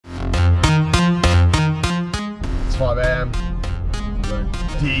5 AM. We've got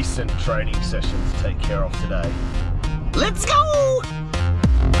a decent training session to take care of today. Let's go!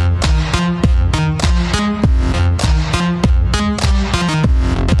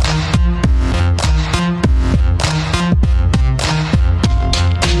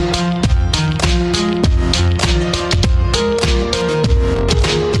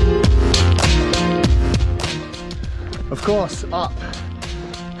 Of course, up.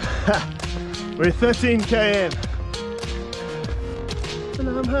 We're 13k in. And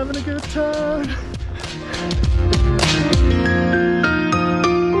I'm having a good time.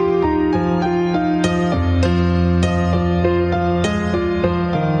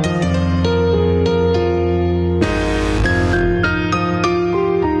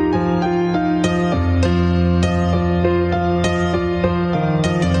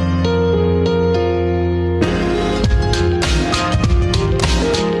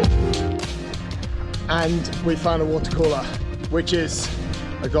 And we found a water cooler, which is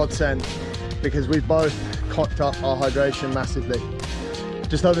a godsend because we both cocked up our hydration massively.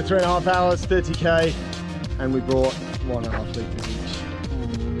 Just over 3.5 hours, 30k, and we brought 1.5 litres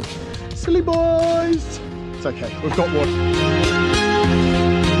each. Silly boys! It's okay, we've got water.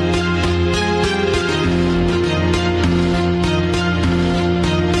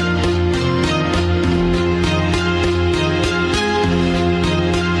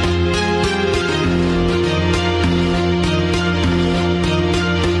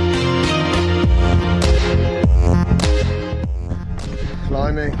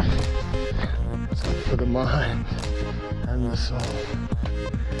 Climbing for the mind and the soul.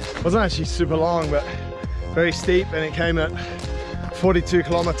 It wasn't actually super long, but very steep, and it came at 42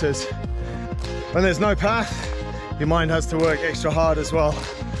 kilometers. When there's no path, your mind has to work extra hard as well.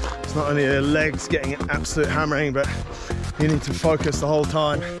 It's not only your legs getting an absolute hammering, but you need to focus the whole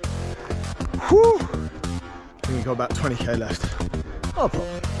time. Whew! I think we've got about 20k left. No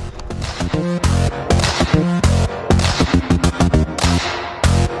problem.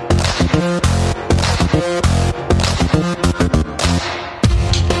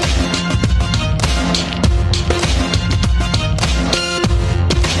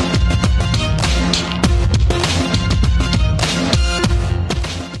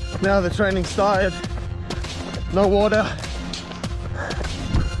 Now the training started, no water,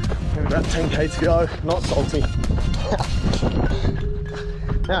 maybe about 10k to go, not salty.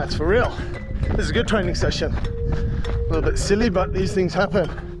 Yeah, it's for real. This is a good training session. A little bit silly, but these things happen.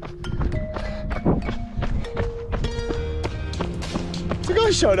 The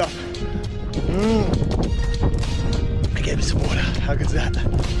guy showed up. I gave me some water. How good's that?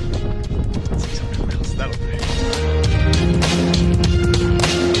 Let's see something else. That'll do.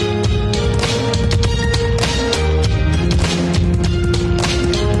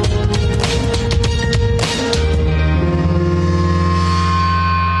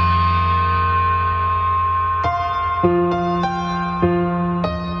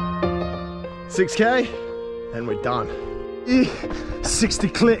 6k, and we're done. 60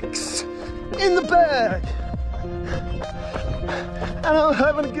 clicks in the bag, and I'm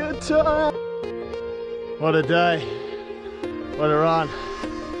having a good time. What a day, what a run,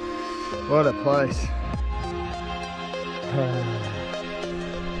 what a place.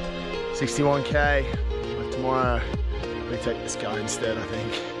 61k, tomorrow we take this guy instead, I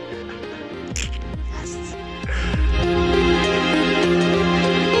think.